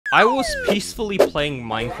I was peacefully playing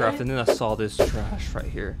Minecraft and then I saw this trash right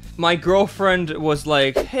here. My girlfriend was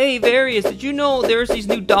like, hey Various, did you know there's these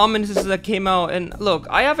new dominuses that came out? And look,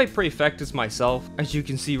 I have a Prefectus myself, as you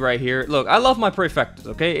can see right here. Look, I love my Prefectus,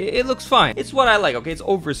 okay? It looks fine. It's what I like, okay? It's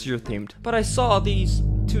overseer themed. But I saw these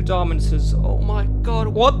two dominuses. Oh my god,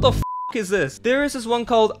 what the f is this? There is this one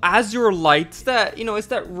called Azure Light that, you know, it's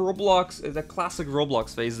that Roblox, it's that classic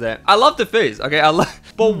Roblox phase that I love the phase, okay?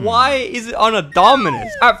 But why is it on a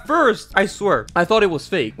Dominus? At first, I swear, I thought it was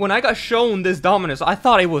fake. When I got shown this Dominus, I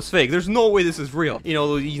thought it was fake. There's no way this is real. You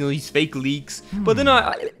know these fake leaks. But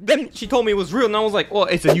then she told me it was real, and I was like, well,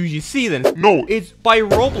 it's a UGC then. No, it's by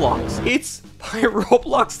Roblox. It's by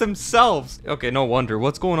Roblox themselves. Okay, no wonder.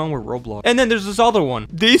 What's going on with Roblox? And then there's this other one.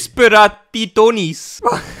 Disperatitonis.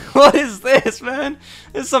 What is this, man?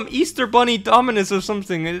 It's some Easter Bunny Dominus or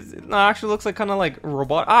something. It actually looks like kind of like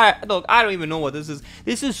robot. Look, I don't even know what this is.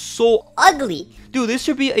 This is so ugly. Dude, this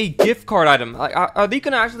should be a gift card item. Like, are they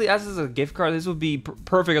gonna actually ask this as a gift card? This would be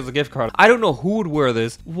perfect as a gift card. I don't know who would wear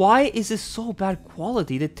this. Why is this so bad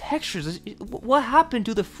quality? The textures, what happened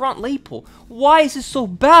to the front label? Why is this so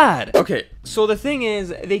bad? Okay, so the thing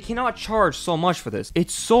is, they cannot charge so much for this.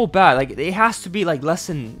 It's so bad. Like, it has to be like less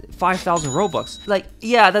than 5,000 Robux. Like,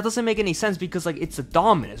 yeah, that doesn't make any sense because like it's a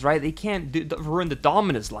Dominus, right? They can't ruin the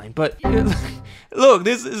Dominus line. But look,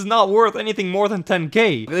 this is not worth anything more than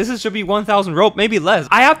 10k. Should be 1,000 Robux, maybe less.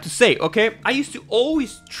 I have to say, okay, I used to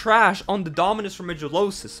always trash on the Dominus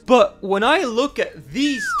Formiculosus, but when I look at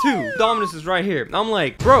these two Dominuses right here, I'm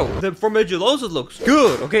like, bro, the Formiculosus looks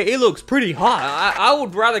good, okay? It looks pretty hot. I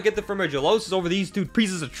would rather get the Formiculosus over these two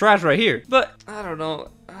pieces of trash right here. But I don't know.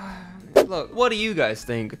 Look, what do you guys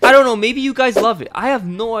think? I don't know, maybe you guys love it. I have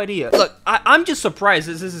no idea. Look, I'm just surprised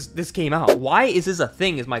this came out. Why is this a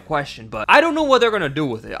thing is my question, but I don't know what they're gonna do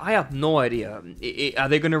with it. I have no idea. Are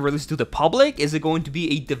they gonna release it to the public? Is it going to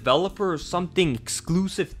be a developer or something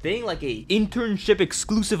exclusive thing, like a internship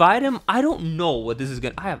exclusive item? I don't know what this is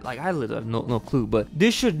gonna, I literally have no clue, but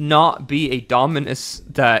this should not be a Dominus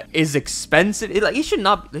that is expensive. This should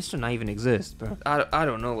not even exist, bro. I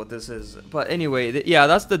don't know what this is, but anyway, yeah,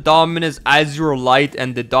 that's the Dominus Azure Light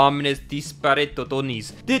and the Dominus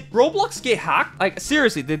Disperatitonis. Did Roblox get hacked? Like,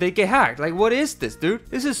 seriously, did they get hacked? Like, what is this, dude?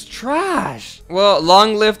 This is trash. Well,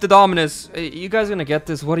 long live the Dominus. You guys gonna get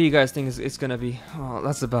this? What do you guys think it's gonna be? Oh,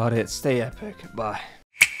 that's about it. Stay epic. Bye.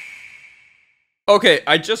 Okay,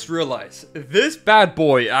 I just realized this bad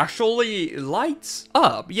boy actually lights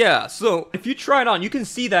up. Yeah, so if you try it on, you can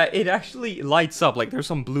see that it actually lights up. Like, there's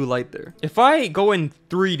some blue light there. If I go in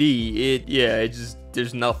 3D,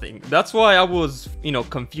 there's nothing. That's why I was, you know,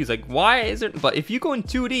 confused. Like, why is it? But if you go in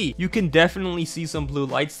 2D, you can definitely see some blue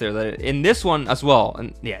lights there. That in this one as well.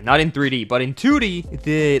 And yeah, not in 3D, but in 2D,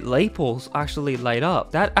 the labels actually light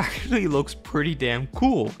up. That actually looks pretty damn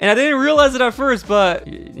cool. And I didn't realize it at first, but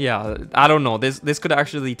yeah, I don't know. This could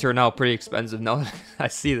actually turn out pretty expensive now that I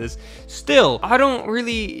see this. Still, I don't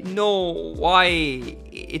really know why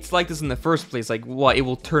it's like this in the first place. Like, what, it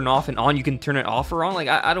will turn off and on? You can turn it off or on? Like,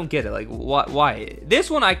 I don't get it. Like, why?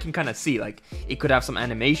 This one I can kind of see, like, it could have some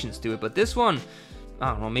animations to it, but this one,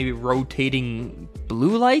 I don't know, maybe rotating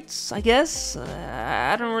blue lights, I guess?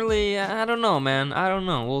 I don't know, man. I don't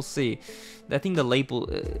know. We'll see. I think the label,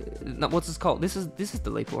 what's this called? This is the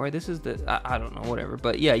label, right? This is the, I don't know, whatever.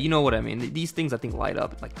 But yeah, you know what I mean. These things I think light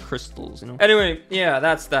up like crystals, you know? Anyway, yeah,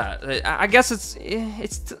 that's that. I guess it's,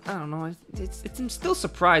 I don't know. I'm still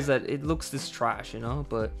surprised that it looks this trash, you know?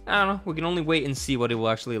 But I don't know. We can only wait and see what it will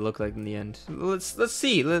actually look like in the end. Let's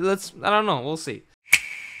see. I don't know. We'll see.